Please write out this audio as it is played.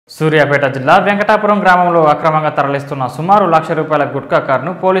సూర్యాపేట జిల్లా వెంకటాపురం గ్రామంలో అక్రమంగా తరలిస్తున్న సుమారు ₹1,00,000 గుట్కా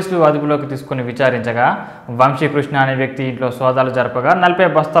కారును పోలీసులు అదుపులోకి తీసుకుని విచారించగా వంశీకృష్ణ అనే వ్యక్తి ఇంట్లో సోదాలు జరపగా 40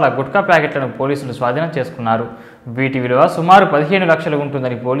 బస్తాల గుట్కా ప్యాకెట్లను పోలీసులు స్వాధీనం చేసుకున్నారు. వీటి విలువ సుమారు 15 లక్షలు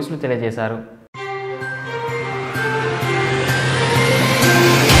ఉంటుందని పోలీసులు తెలియజేశారు.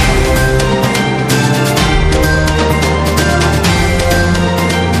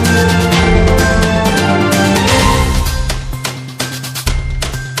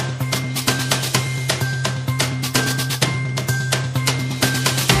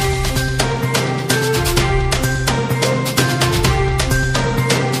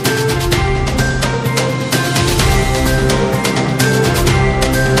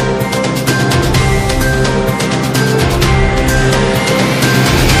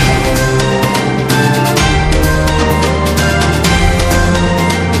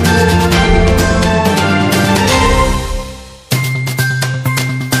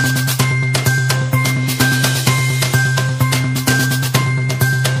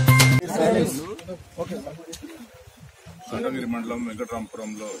 సంగగిరి మండలం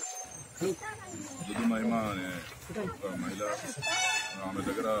వెంకటరాంపురంలో దుద్దుమహిమ అనే ఒక మహిళ ఆమె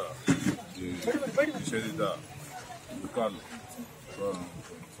దగ్గర నిషేధిత గుట్కాలు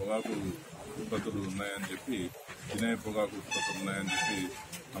పొగాకు ఉత్పత్తులు ఉన్నాయని చెప్పి వినయ పొగాకు ఉత్పత్తులు ఉన్నాయని చెప్పి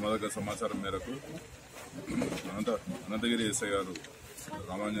ఆమె దగ్గర సమాచారం మేరకు అనంతగిరి ఎస్ఐ గారు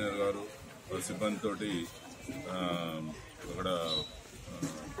రామాంజనేయ గారు సిబ్బందితోటి అక్కడ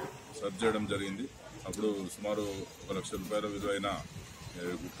సర్చ్ చేయడం జరిగింది. అప్పుడు సుమారు ₹1,00,000 విలువైన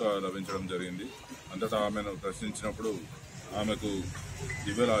గుట్కా లభించడం జరిగింది. అంతటా ఆమెను ప్రశ్నించినప్పుడు ఆమెకు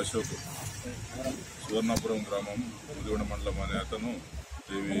దివ్యల అశోక్ సువర్ణాపురం గ్రామం ముదిగొండ మండలం అనే అతను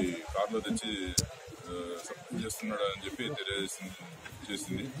ఇవి కారులో తెచ్చి సప్లై చేస్తున్నాడు అని చెప్పి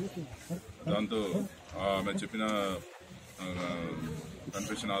తెలియజేసింది. దాంతో ఆమె చెప్పిన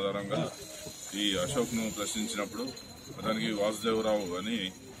కన్ఫెషన్ ఆధారంగా ఈ అశోక్ను ప్రశ్నించినప్పుడు అతనికి వాసుదేవరావు అని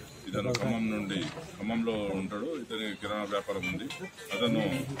ఇతను ఖమ్మంలో ఉంటాడు. ఇతని కిరాణా వ్యాపారం ఉంది. అతను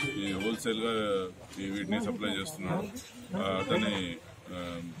ఈ హోల్సేల్గా వీటిని సప్లై చేస్తున్నాడు.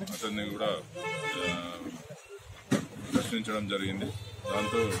 అతన్ని కూడా ప్రశ్నించడం జరిగింది.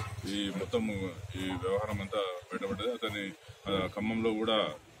 దాంతో ఈ మొత్తం ఈ వ్యవహారం అంతా బయటపడ్డది. అతని ఖమ్మంలో కూడా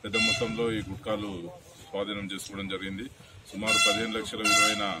పెద్ద మొత్తంలో ఈ గుట్కాలు స్వాధీనం చేసుకోవడం జరిగింది. సుమారు 15 లక్షల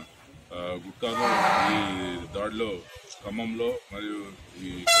విలువైన గుట్కాలు ఈ దాడిలో ఖమ్మంలో మరియు ఈ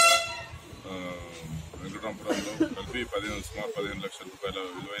వెంకటరాంపురంలో కలిపి సుమారు 15 లక్షల రూపాయల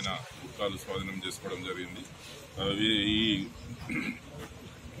విలువైన గుట్కాలు స్వాధీనం చేసుకోవడం జరిగింది. ఈ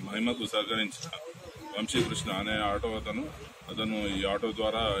మహిమకు సహకరించిన వంశీకృష్ణ అనే ఆటో అతను ఈ ఆటో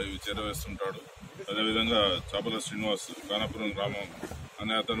ద్వారా ఇవి చేరవేస్తుంటాడు. అదేవిధంగా చాపల శ్రీనివాస్ కానాపురం గ్రామం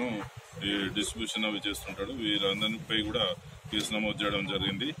అనే అతను ఈ డిస్ట్రిబ్యూషన్ అవి చేస్తుంటాడు. వీరందరిపై కూడా కేసు నమోదు చేయడం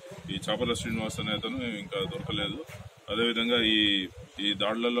జరిగింది. ఈ చాపల శ్రీనివాస్ అనే అతను ఇంకా దొరకలేదు. అదేవిధంగా ఈ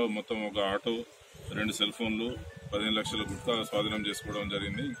దాడులలో మొత్తం ఒక ఆటో, 2 సెల్ ఫోన్లు, 15 లక్షల గుట్కా స్వాధీనం చేసుకోవడం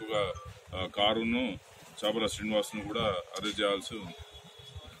జరిగింది. ఇంకొక కారును చాపల శ్రీనివాస్ను కూడా అరెస్ట్ చేయాల్సి ఉంది.